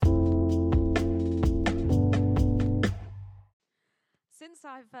as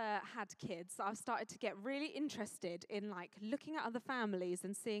I've had kids, I've started to get really interested in like looking at other families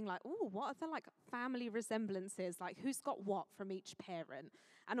and seeing like, oh, what are the like family resemblances? Like who's got what from each parent?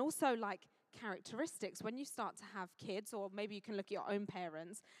 And also like characteristics when you start to have kids, or maybe you can look at your own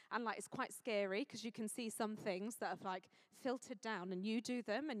parents and like it's quite scary because you can see some things that have like filtered down and you do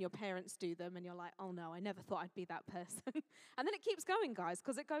them and your parents do them and you're like, oh no, I never thought I'd be that person. And then it keeps going, guys,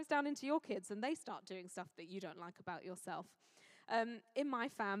 because it goes down into your kids and they start doing stuff that you don't like about yourself. In my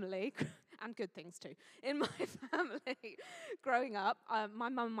family, and good things too, in my family, growing up, my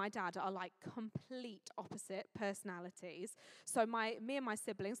mum and my dad are like complete opposite personalities. So me and my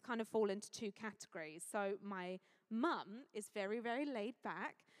siblings kind of fall into two categories. So my mum is very, very laid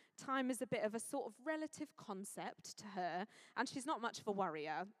back. Time is a bit of a sort of relative concept to her, and she's not much of a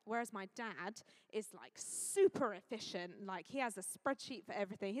worrier. Whereas my dad is like super efficient. Like he has a spreadsheet for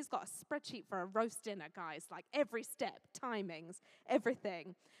everything. He's got a spreadsheet for a roast dinner, guys, like every step, timings,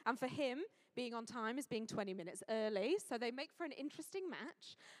 everything. And for him, being on time is being 20 minutes early. So they make for an interesting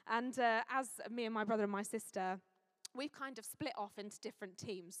match. And as me and my brother and my sister, we've kind of split off into different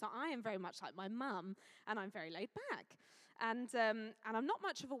teams. So I am very much like my mum, and I'm very laid back. And I'm not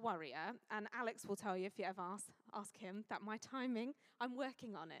much of a worrier. And Alex will tell you, if you ever ask him, that my timing, I'm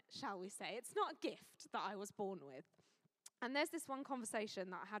working on it, shall we say. It's not a gift that I was born with. And there's this one conversation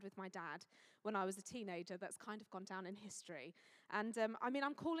that I had with my dad when I was a teenager that's kind of gone down in history. And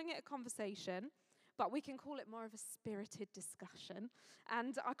I'm calling it a conversation, but we can call it more of a spirited discussion.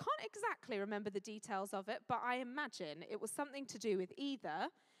 And I can't exactly remember the details of it, but I imagine it was something to do with either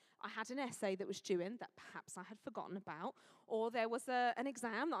I had an essay that was due in that perhaps I had forgotten about, or there was an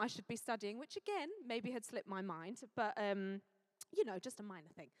exam that I should be studying, which again, maybe had slipped my mind, but just a minor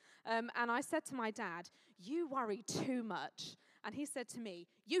thing. And I said to my dad, you worry too much. And he said to me,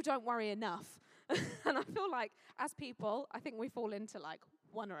 you don't worry enough. And I feel like as people, I think we fall into like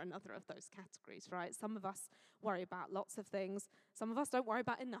one or another of those categories, right? Some of us worry about lots of things. Some of us don't worry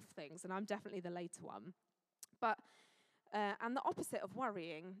about enough things. And I'm definitely the later one. And the opposite of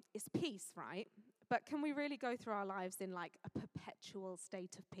worrying is peace, right? But can we really go through our lives in like a perpetual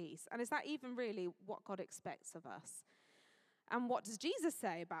state of peace? And is that even really what God expects of us? And what does Jesus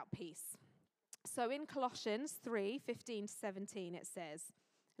say about peace? So in Colossians 3:15-17, it says,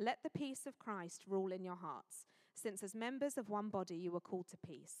 let the peace of Christ rule in your hearts, since as members of one body you were called to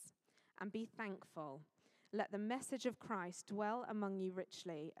peace. And be thankful. Let the message of Christ dwell among you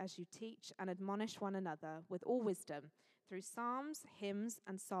richly as you teach and admonish one another with all wisdom through psalms, hymns,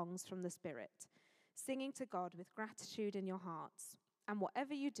 and songs from the Spirit, singing to God with gratitude in your hearts. And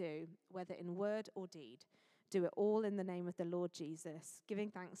whatever you do, whether in word or deed, do it all in the name of the Lord Jesus, giving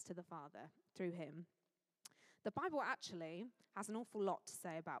thanks to the Father through him. The Bible actually has an awful lot to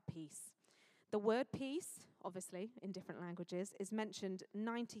say about peace. The word peace, obviously, in different languages, is mentioned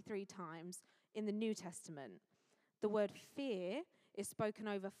 93 times in the New Testament. The word fear is spoken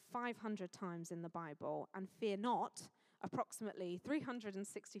over 500 times in the Bible, and fear not, approximately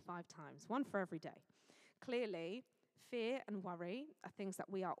 365 times, one for every day. Clearly, fear and worry are things that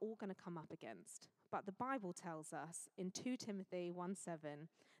we are all going to come up against. But the Bible tells us in 2 Timothy 1:7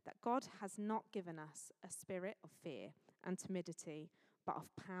 that God has not given us a spirit of fear and timidity, but of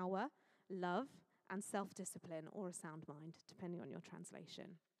power, love, and self-discipline, or a sound mind, depending on your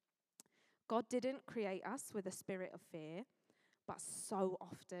translation. God didn't create us with a spirit of fear, but so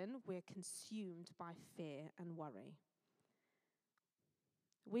often we're consumed by fear and worry.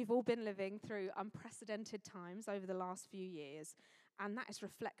 We've all been living through unprecedented times over the last few years, and that is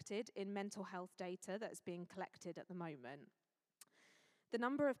reflected in mental health data that's being collected at the moment. The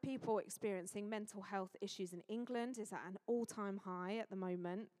number of people experiencing mental health issues in England is at an all-time high at the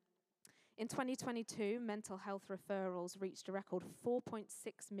moment. In 2022, mental health referrals reached a record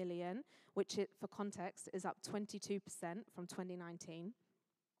 4.6 million, which, for context, is up 22% from 2019.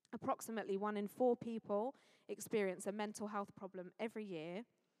 Approximately 1 in 4 people experience a mental health problem every year.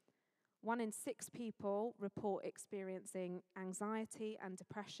 1 in 6 people report experiencing anxiety and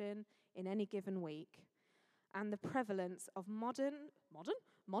depression in any given week. And the prevalence of moderate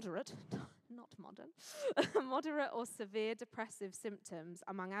or severe depressive symptoms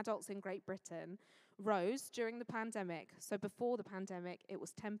among adults in Great Britain rose during the pandemic. So before the pandemic, it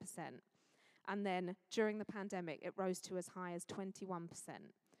was 10%. And then during the pandemic, it rose to as high as 21%.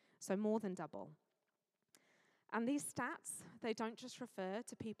 So more than double. And these stats, they don't just refer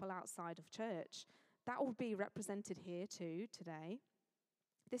to people outside of church. That will be represented here too today.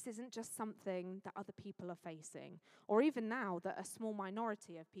 This isn't just something that other people are facing, or even now that a small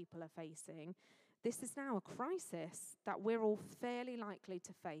minority of people are facing. This is now a crisis that we're all fairly likely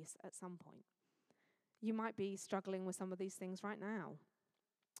to face at some point. You might be struggling with some of these things right now.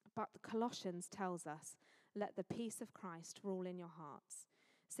 But the Colossians tells us, let the peace of Christ rule in your hearts,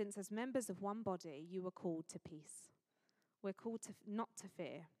 since as members of one body you were called to peace. We're called to not to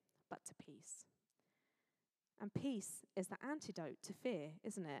fear, but to peace. And peace is the antidote to fear,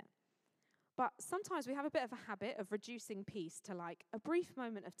 isn't it? But sometimes we have a bit of a habit of reducing peace to like a brief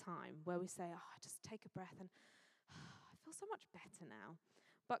moment of time where we say, just take a breath and I feel so much better now.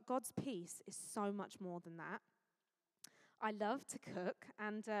 But God's peace is so much more than that. I love to cook,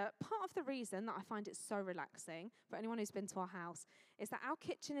 and part of the reason that I find it so relaxing, for anyone who's been to our house, is that our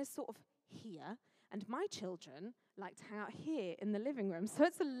kitchen is sort of here, and my children like to hang out here in the living room. So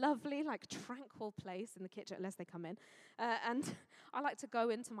it's a lovely, like, tranquil place in the kitchen, unless they come in. And I like to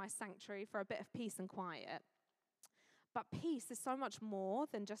go into my sanctuary for a bit of peace and quiet. But peace is so much more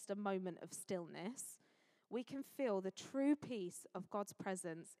than just a moment of stillness. We can feel the true peace of God's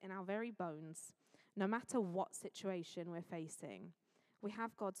presence in our very bones, no matter what situation we're facing. We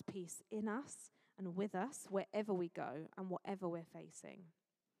have God's peace in us and with us wherever we go and whatever we're facing.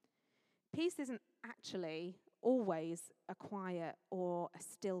 Peace isn't actually always a quiet or a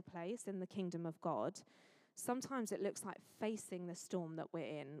still place in the kingdom of God. Sometimes it looks like facing the storm that we're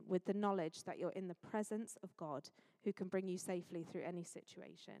in with the knowledge that you're in the presence of God who can bring you safely through any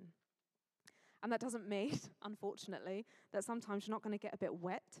situation. And that doesn't mean, unfortunately, that sometimes you're not going to get a bit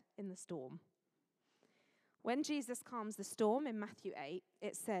wet in the storm. When Jesus calms the storm in Matthew 8,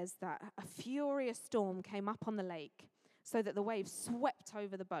 it says that a furious storm came up on the lake so that the waves swept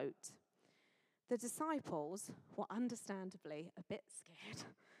over the boat. The disciples were understandably a bit scared.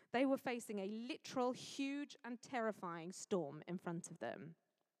 They were facing a literal, huge and terrifying storm in front of them.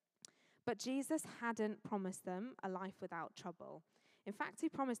 But Jesus hadn't promised them a life without trouble. In fact, he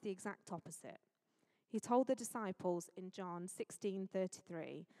promised the exact opposite. He told the disciples in John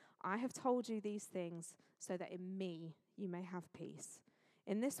 16:33, I have told you these things so that in me you may have peace.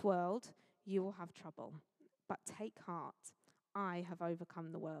 In this world you will have trouble, but take heart, I have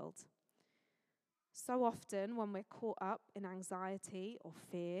overcome the world. So often when we're caught up in anxiety or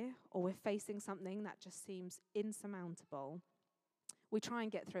fear, or we're facing something that just seems insurmountable, we try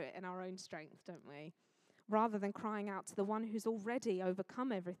and get through it in our own strength, don't we? Rather than crying out to the one who's already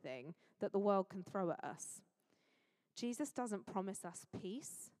overcome everything that the world can throw at us. Jesus doesn't promise us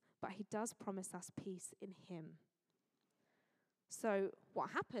peace, but he does promise us peace in him. So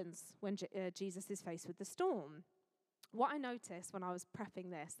what happens when Jesus is faced with the storm? What I noticed when I was prepping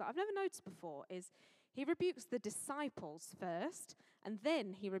this, that I've never noticed before, is he rebukes the disciples first, and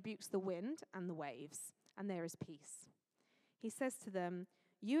then he rebukes the wind and the waves, and there is peace. He says to them,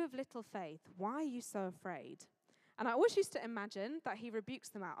 you have little faith, why are you so afraid? And I always used to imagine that he rebukes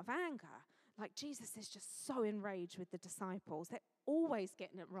them out of anger. Like Jesus is just so enraged with the disciples. They're always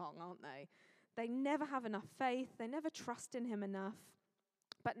getting it wrong, aren't they? They never have enough faith. They never trust in him enough.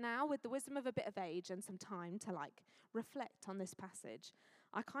 But now, with the wisdom of a bit of age and some time to reflect on this passage,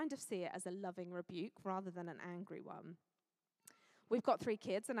 I kind of see it as a loving rebuke rather than an angry one. We've got 3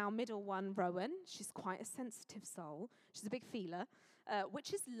 kids, and our middle one, Rowan, she's quite a sensitive soul. She's a big feeler,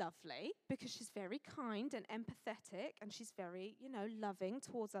 which is lovely because she's very kind and empathetic, and she's very, loving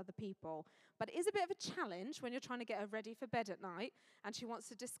towards other people. But it is a bit of a challenge when you're trying to get her ready for bed at night, and she wants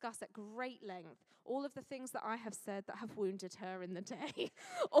to discuss at great length all of the things that I have said that have wounded her in the day,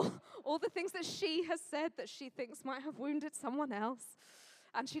 all the things that she has said that she thinks might have wounded someone else.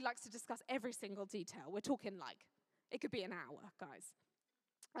 And she likes to discuss every single detail. We're talking it could be an hour, guys.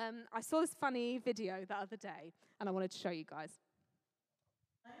 I saw this funny video the other day, and I wanted to show you guys.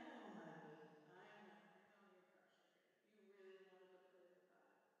 I know, honey. I know you're frustrated. You really wanted to play with that.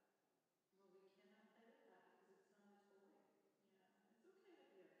 Well, we cannot play with that because it's not a toy. Yeah, it's okay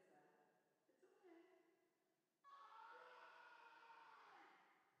to be upset. It's okay. Hey, Casey, you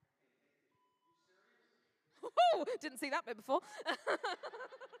serious? Didn't see that bit before.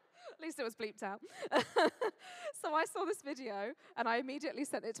 At least it was bleeped out. So I saw this video, and I immediately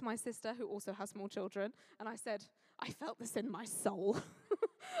sent it to my sister, who also has small children, and I said, I felt this in my soul.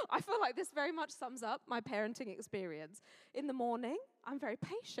 I feel like this very much sums up my parenting experience. In the morning, I'm very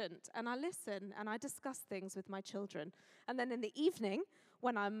patient, and I listen, and I discuss things with my children. And then in the evening,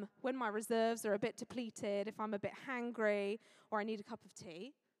 when my reserves are a bit depleted, if I'm a bit hangry, or I need a cup of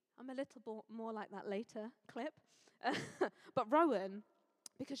tea, I'm a little more like that later clip. But Rowan,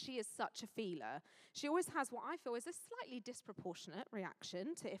 because she is such a feeler, she always has what I feel is a slightly disproportionate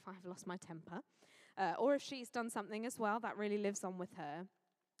reaction to if I have lost my temper, or if she's done something as well that really lives on with her.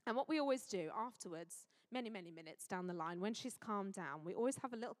 And what we always do afterwards, many, many minutes down the line, when she's calmed down, we always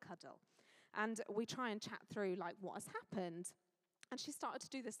have a little cuddle. And we try and chat through, what has happened. And she started to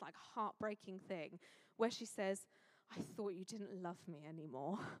do this, heartbreaking thing where she says, I thought you didn't love me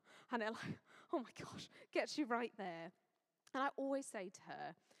anymore. And it like, oh my gosh, gets you right there. And I always say to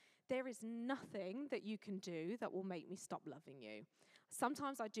her, there is nothing that you can do that will make me stop loving you.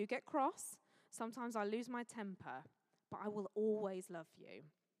 Sometimes I do get cross. Sometimes I lose my temper. But I will always love you.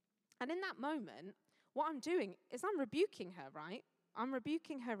 And in that moment, what I'm doing is I'm rebuking her, right? I'm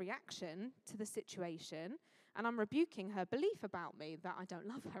rebuking her reaction to the situation. And I'm rebuking her belief about me that I don't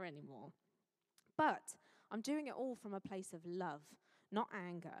love her anymore. But I'm doing it all from a place of love, not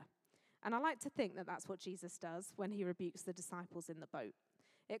anger. And I like to think that that's what Jesus does when he rebukes the disciples in the boat.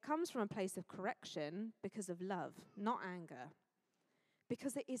 It comes from a place of correction because of love, not anger.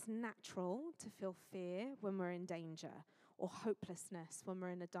 Because it is natural to feel fear when we're in danger or hopelessness when we're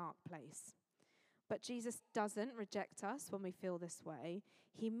in a dark place. But Jesus doesn't reject us when we feel this way.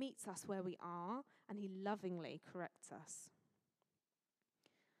 He meets us where we are and he lovingly corrects us.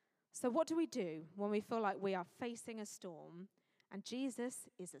 So what do we do when we feel like we are facing a storm and Jesus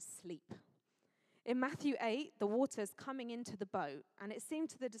is asleep? In Matthew 8, the water's coming into the boat, and it seemed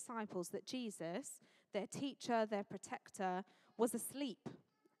to the disciples that Jesus, their teacher, their protector, was asleep.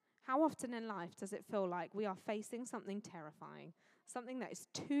 How often in life does it feel like we are facing something terrifying, something that is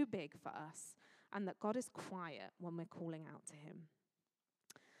too big for us, and that God is quiet when we're calling out to him?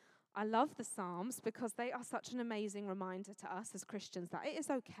 I love the Psalms because they are such an amazing reminder to us as Christians that it is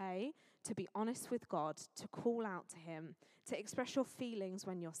okay to be honest with God, to call out to him, to express your feelings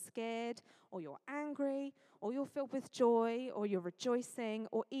when you're scared or you're angry or you're filled with joy or you're rejoicing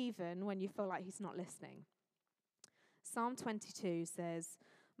or even when you feel like he's not listening. Psalm 22 says,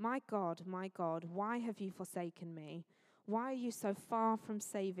 my God, why have you forsaken me? Why are you so far from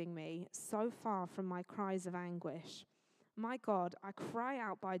saving me, so far from my cries of anguish? My God, I cry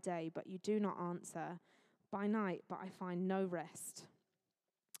out by day, but you do not answer. By night, but I find no rest.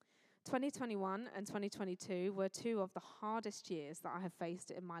 2021 and 2022 were two of the hardest years that I have faced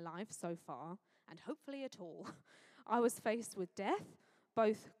in my life so far, and hopefully at all. I was faced with death,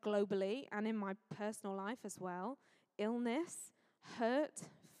 both globally and in my personal life as well, illness, hurt,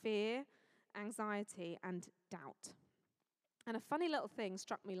 fear, anxiety, and doubt. And a funny little thing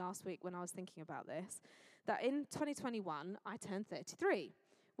struck me last week when I was thinking about this, that in 2021, I turned 33,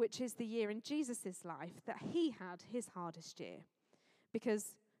 which is the year in Jesus' life that he had his hardest year.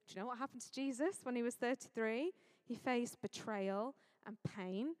 Because, do you know what happened to Jesus when he was 33? He faced betrayal and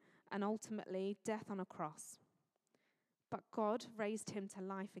pain and ultimately death on a cross. But God raised him to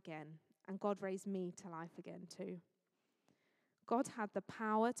life again, and God raised me to life again too. God had the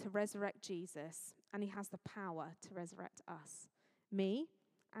power to resurrect Jesus, and he has the power to resurrect us, me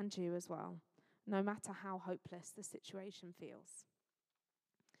and you as well, no matter how hopeless the situation feels.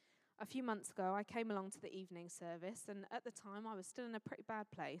 A few months ago, I came along to the evening service, and at the time, I was still in a pretty bad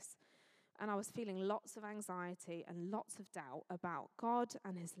place, and I was feeling lots of anxiety and lots of doubt about God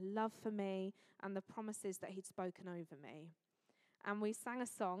and his love for me and the promises that he'd spoken over me. And we sang a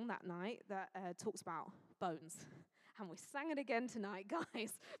song that night that talks about bones. And we sang it again tonight,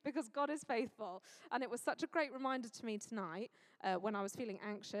 guys, because God is faithful. And it was such a great reminder to me tonight when I was feeling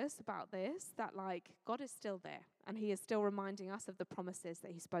anxious about this, that God is still there and he is still reminding us of the promises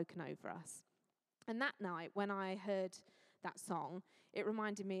that he's spoken over us. And that night, when I heard that song, it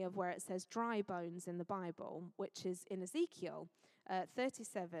reminded me of where it says dry bones in the Bible, which is in Ezekiel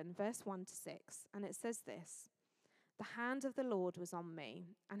 37, verse 1 to 6. And it says this: the hand of the Lord was on me,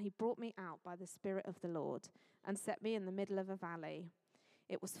 and he brought me out by the Spirit of the Lord and set me in the middle of a valley.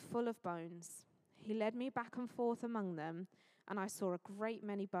 It was full of bones. He led me back and forth among them, and I saw a great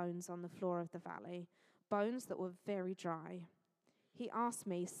many bones on the floor of the valley, bones that were very dry. He asked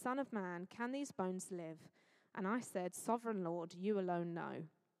me, Son of man, can these bones live? And I said, Sovereign Lord, you alone know.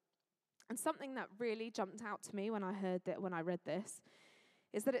 And something that really jumped out to me when I read this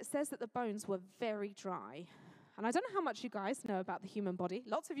is that it says that the bones were very dry. And I don't know how much you guys know about the human body.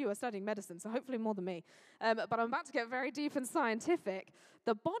 Lots of you are studying medicine, so hopefully more than me. But I'm about to get very deep and scientific.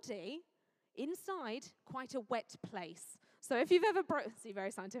 The body, inside, quite a wet place. So if you've ever very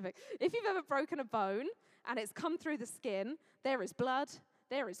scientific. If you've ever broken a bone and it's come through the skin, there is blood,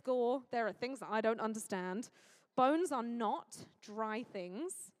 there is gore, there are things that I don't understand. Bones are not dry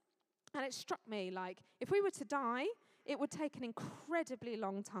things. And it struck me if we were to die, it would take an incredibly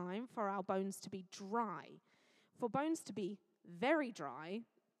long time for our bones to be dry. For bones to be very dry,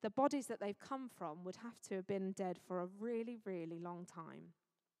 the bodies that they've come from would have to have been dead for a really, really long time.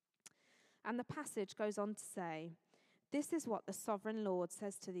 And the passage goes on to say, this is what the sovereign Lord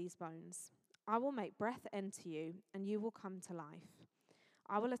says to these bones. I will make breath enter you, and you will come to life.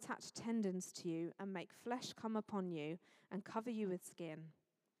 I will attach tendons to you and make flesh come upon you and cover you with skin.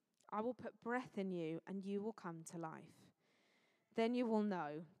 I will put breath in you, and you will come to life. Then you will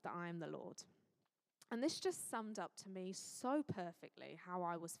know that I am the Lord. And this just summed up to me so perfectly how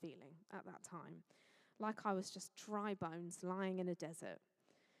I was feeling at that time. Like I was just dry bones lying in a desert.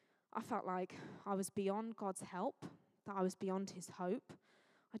 I felt like I was beyond God's help, that I was beyond his hope.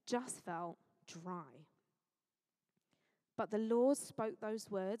 I just felt dry. But the Lord spoke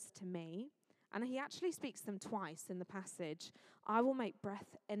those words to me, and he actually speaks them twice in the passage. I will make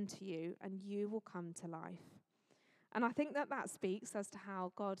breath enter you, and you will come to life. And I think that speaks as to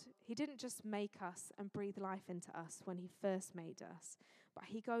how God, he didn't just make us and breathe life into us when he first made us, but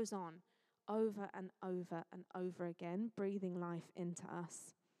he goes on over and over and over again, breathing life into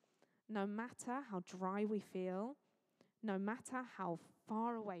us. No matter how dry we feel, no matter how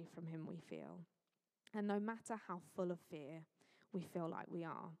far away from him we feel, and no matter how full of fear we feel like we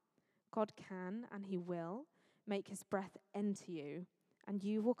are, God can and he will make his breath enter you, and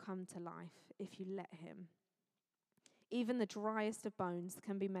you will come to life if you let him. Even the driest of bones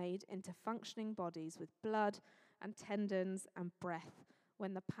can be made into functioning bodies with blood and tendons and breath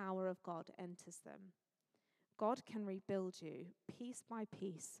when the power of God enters them. God can rebuild you piece by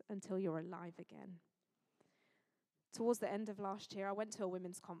piece until you're alive again. Towards the end of last year, I went to a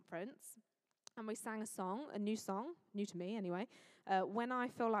women's conference and we sang a new song, new to me anyway. When I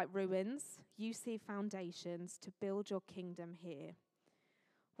feel like ruins, you see foundations to build your kingdom here.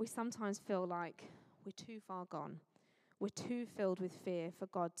 We sometimes feel like we're too far gone. We're too filled with fear for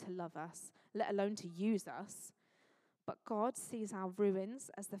God to love us, let alone to use us. But God sees our ruins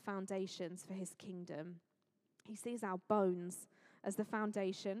as the foundations for his kingdom. He sees our bones as the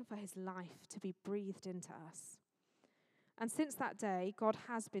foundation for his life to be breathed into us. And since that day, God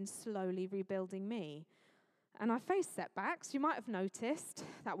has been slowly rebuilding me. And I faced setbacks. You might have noticed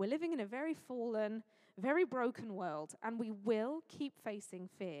that we're living in a very fallen, very broken world, and we will keep facing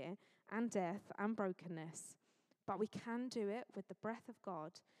fear and death and brokenness. But we can do it with the breath of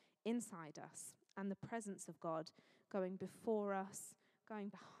God inside us and the presence of God going before us, going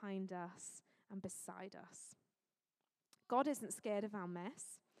behind us, and beside us. God isn't scared of our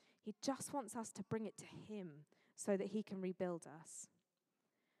mess. He just wants us to bring it to him so that he can rebuild us.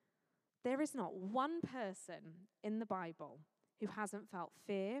 There is not one person in the Bible who hasn't felt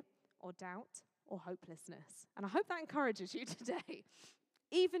fear or doubt or hopelessness. And I hope that encourages you today.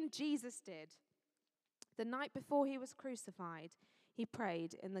 Even Jesus did. The night before he was crucified, he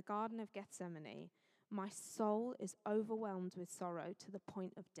prayed in the Garden of Gethsemane, "My soul is overwhelmed with sorrow to the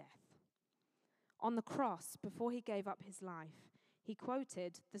point of death." On the cross, before he gave up his life, he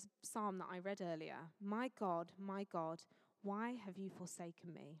quoted the psalm that I read earlier, my God, why have you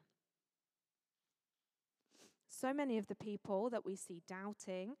forsaken me?" So many of the people that we see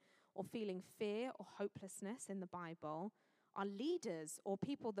doubting or feeling fear or hopelessness in the Bible are leaders or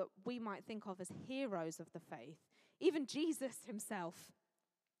people that we might think of as heroes of the faith. Even Jesus himself.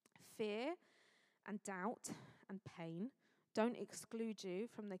 Fear and doubt and pain don't exclude you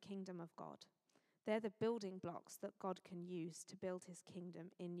from the kingdom of God. They're the building blocks that God can use to build his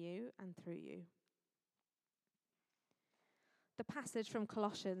kingdom in you and through you. The passage from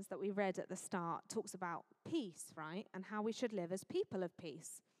Colossians that we read at the start talks about peace, right? And how we should live as people of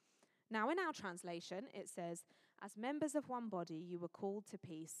peace. Now, in our translation, it says, "As members of one body, you were called to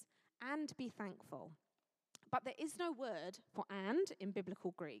peace, and be thankful." But there is no word for "and" in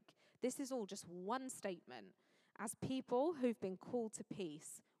biblical Greek. This is all just one statement. As people who've been called to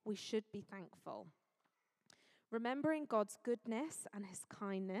peace, we should be thankful. Remembering God's goodness and his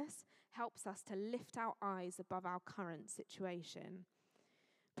kindness helps us to lift our eyes above our current situation.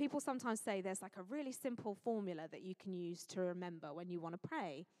 People sometimes say there's like a really simple formula that you can use to remember when you want to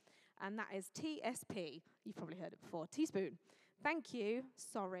pray. And that is TSP. You've probably heard it before. Teaspoon. Thank you,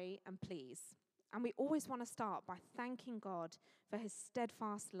 sorry, and please. And we always want to start by thanking God for his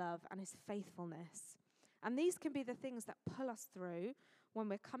steadfast love and his faithfulness. And these can be the things that pull us through when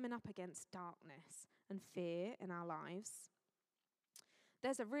we're coming up against darkness and fear in our lives.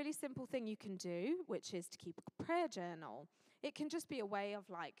 There's a really simple thing you can do, which is to keep a prayer journal. It can just be a way of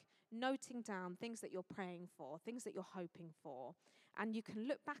like noting down things that you're praying for, things that you're hoping for. And you can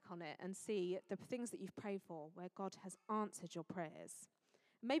look back on it and see the things that you've prayed for where God has answered your prayers.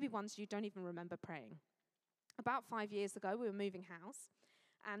 Maybe ones you don't even remember praying. About 5 years ago, we were moving house,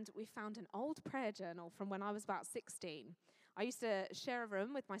 and we found an old prayer journal from when I was about 16. I used to share a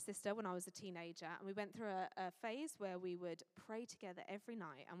room with my sister when I was a teenager, and we went through a phase where we would pray together every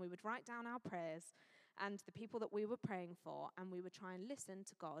night, and we would write down our prayers and the people that we were praying for, and we would try and listen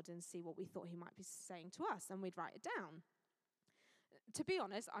to God and see what we thought he might be saying to us, and we'd write it down. To be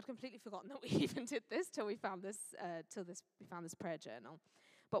honest, I'd completely forgotten that we even did this till we found this prayer journal.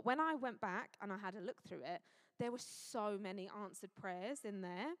 But when I went back and I had a look through it, there were so many answered prayers in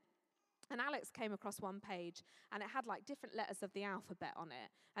there. And Alex came across one page, and it had like different letters of the alphabet on it.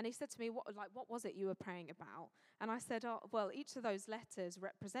 And he said to me, what was it you were praying about? And I said, oh, well, each of those letters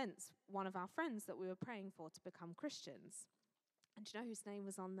represents one of our friends that we were praying for to become Christians. And do you know whose name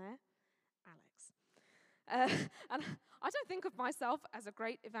was on there? Alex. And I don't think of myself as a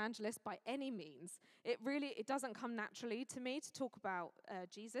great evangelist by any means. It doesn't come naturally to me to talk about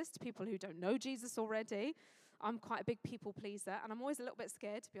Jesus to people who don't know Jesus already. I'm quite a big people pleaser, and I'm always a little bit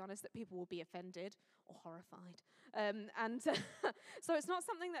scared, to be honest, that people will be offended or horrified. So it's not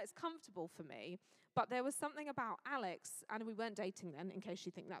something that is comfortable for me. But there was something about Alex, and we weren't dating then, in case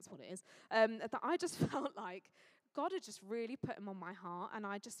you think that's what it is, that I just felt like God had just really put him on my heart, and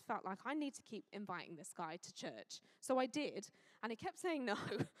I just felt like I need to keep inviting this guy to church. So I did, and he kept saying no,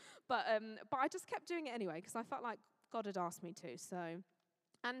 but I just kept doing it anyway because I felt like God had asked me to.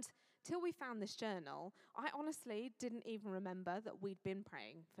 And till we found this journal, I honestly didn't even remember that we'd been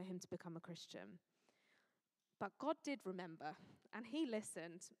praying for him to become a Christian. But God did remember, and he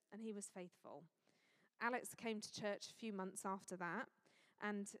listened, and he was faithful. Alex came to church a few months after that,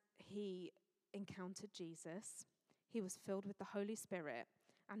 and he encountered Jesus. He was filled with the Holy Spirit,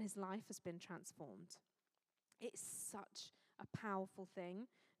 and his life has been transformed. It's such a powerful thing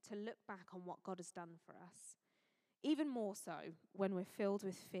to look back on what God has done for us. Even more so when we're filled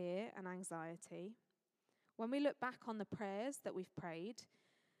with fear and anxiety. When we look back on the prayers that we've prayed,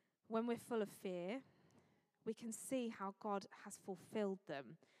 when we're full of fear, we can see how God has fulfilled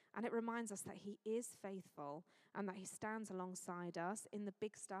them. And it reminds us that he is faithful and that he stands alongside us in the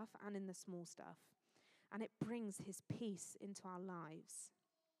big stuff and in the small stuff. And it brings his peace into our lives.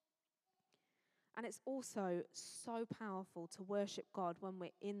 And it's also so powerful to worship God when we're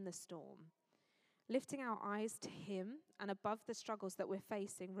in the storm. Lifting our eyes to him and above the struggles that we're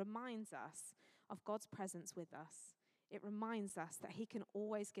facing reminds us of God's presence with us. It reminds us that he can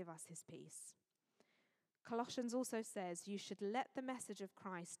always give us his peace. Colossians also says, you should let the message of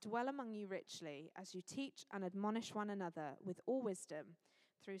Christ dwell among you richly as you teach and admonish one another with all wisdom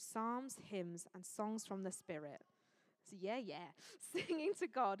through psalms, hymns, and songs from the Spirit. So singing to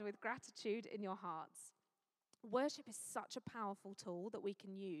God with gratitude in your hearts. Worship is such a powerful tool that we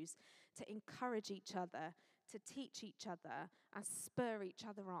can use to encourage each other, to teach each other, and spur each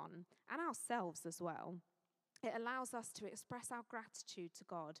other on, and ourselves as well. It allows us to express our gratitude to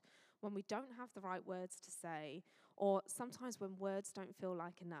God when we don't have the right words to say, or sometimes when words don't feel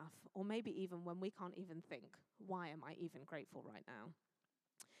like enough, or maybe even when we can't even think, why am I even grateful right now?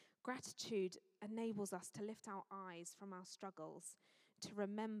 Gratitude enables us to lift our eyes from our struggles, to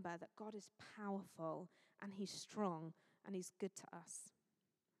remember that God is powerful and he's strong and he's good to us.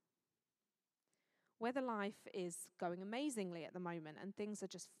 Whether life is going amazingly at the moment and things are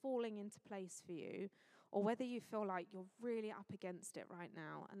just falling into place for you, or whether you feel like you're really up against it right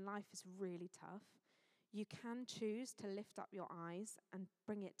now and life is really tough, you can choose to lift up your eyes and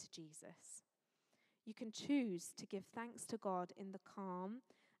bring it to Jesus. You can choose to give thanks to God in the calm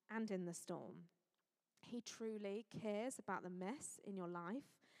and in the storm. He truly cares about the mess in your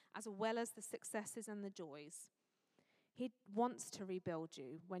life as well as the successes and the joys. He wants to rebuild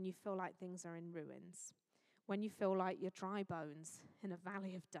you when you feel like things are in ruins, when you feel like you're dry bones in a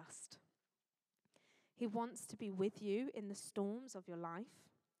valley of dust. He wants to be with you in the storms of your life.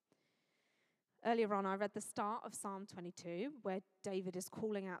 Earlier on, I read the start of Psalm 22, where David is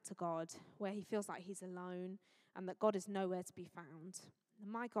calling out to God, where he feels like he's alone and that God is nowhere to be found.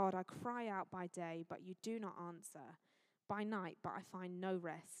 My God, I cry out by day, but you do not answer. By night, but I find no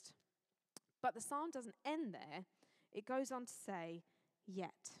rest. But the psalm doesn't end there. It goes on to say,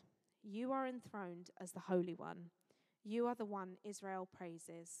 yet you are enthroned as the Holy One. You are the one Israel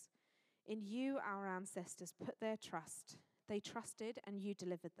praises. In you our ancestors put their trust. They trusted and you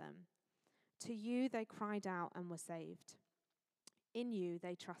delivered them. To you they cried out and were saved. In you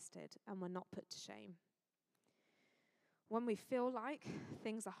they trusted and were not put to shame. When we feel like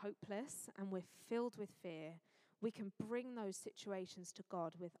things are hopeless and we're filled with fear, we can bring those situations to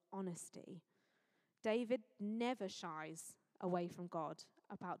God with honesty. David never shies away from God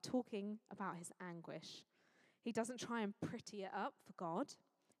about talking about his anguish. He doesn't try and pretty it up for God.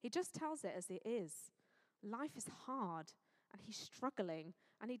 He just tells it as it is. Life is hard and he's struggling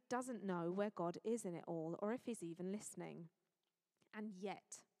and he doesn't know where God is in it all or if he's even listening. And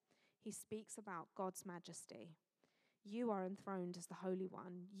yet, he speaks about God's majesty. You are enthroned as the Holy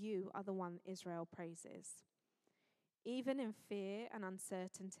One. You are the one Israel praises. Even in fear and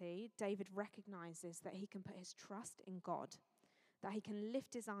uncertainty, David recognizes that he can put his trust in God, that he can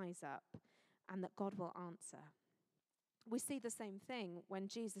lift his eyes up, and that God will answer. We see the same thing when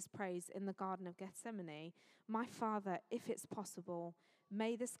Jesus prays in the Garden of Gethsemane, "My Father, if it's possible,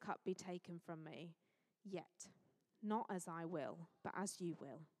 may this cup be taken from me, yet not as I will, but as you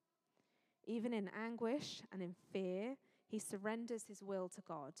will." Even in anguish and in fear, he surrenders his will to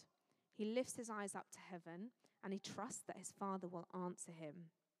God. He lifts his eyes up to heaven and he trusts that his Father will answer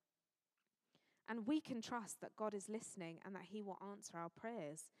him. And we can trust that God is listening and that he will answer our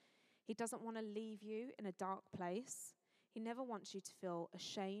prayers. He doesn't want to leave you in a dark place. He never wants you to feel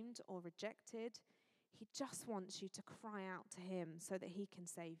ashamed or rejected. He just wants you to cry out to him so that he can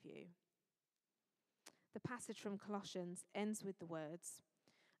save you. The passage from Colossians ends with the words,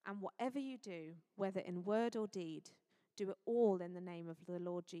 "And whatever you do, whether in word or deed, do it all in the name of the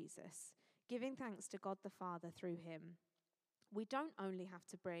Lord Jesus, giving thanks to God the Father through him." We don't only have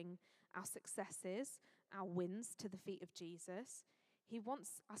to bring our successes, our wins to the feet of Jesus. He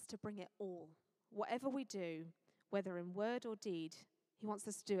wants us to bring it all. Whatever we do, whether in word or deed, he wants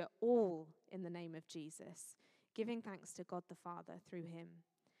us to do it all in the name of Jesus, giving thanks to God the Father through him.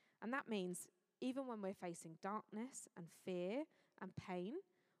 And that means even when we're facing darkness and fear and pain,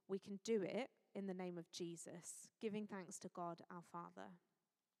 we can do it in the name of Jesus, giving thanks to God our Father.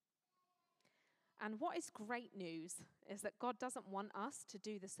 And what is great news is that God doesn't want us to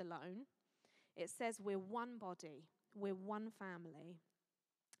do this alone. It says we're one body, we're one family.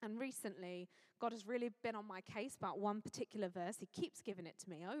 And recently, God has really been on my case about one particular verse. He keeps giving it to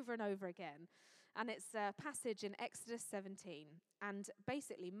me over and over again. And it's a passage in Exodus 17. And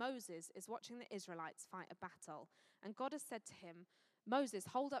basically, Moses is watching the Israelites fight a battle. And God has said to him, "Moses,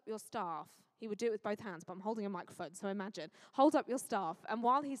 hold up your staff." He would do it with both hands, but I'm holding a microphone, so imagine. Hold up your staff. And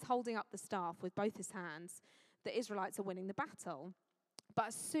while he's holding up the staff with both his hands, the Israelites are winning the battle. But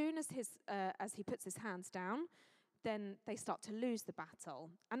as soon as he puts his hands down, then they start to lose the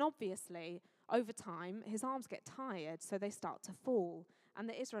battle. And obviously, over time, his arms get tired, so they start to fall, and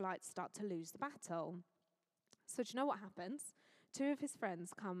the Israelites start to lose the battle. So do you know what happens? Two of his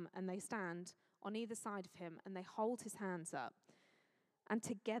friends come and they stand on either side of him, and they hold his hands up. And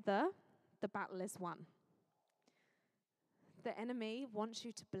together, the battle is won. The enemy wants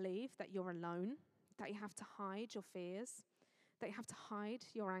you to believe that you're alone, that you have to hide your fears, that you have to hide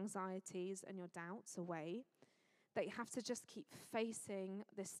your anxieties and your doubts away, that you have to just keep facing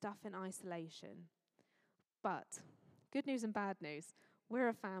this stuff in isolation. But good news and bad news, we're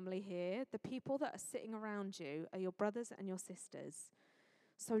a family here. The people that are sitting around you are your brothers and your sisters.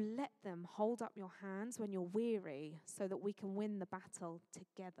 So let them hold up your hands when you're weary so that we can win the battle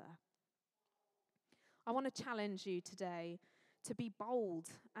together. I want to challenge you today to be bold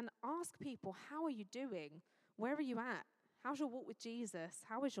and ask people, how are you doing? Where are you at? How's your walk with Jesus?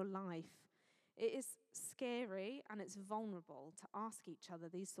 How is your life? It is scary and it's vulnerable to ask each other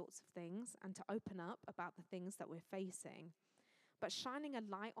these sorts of things and to open up about the things that we're facing. But shining a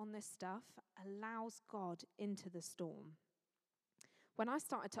light on this stuff allows God into the storm. When I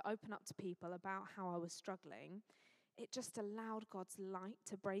started to open up to people about how I was struggling, it just allowed God's light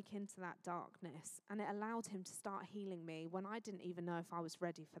to break into that darkness, and it allowed him to start healing me when I didn't even know if I was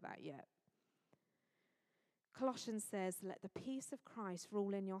ready for that yet. Colossians says, "Let the peace of Christ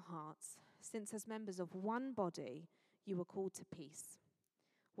rule in your hearts, since as members of one body, you were called to peace."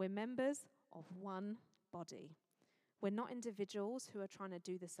 We're members of one body. We're not individuals who are trying to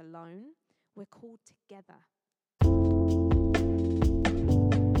do this alone. We're called together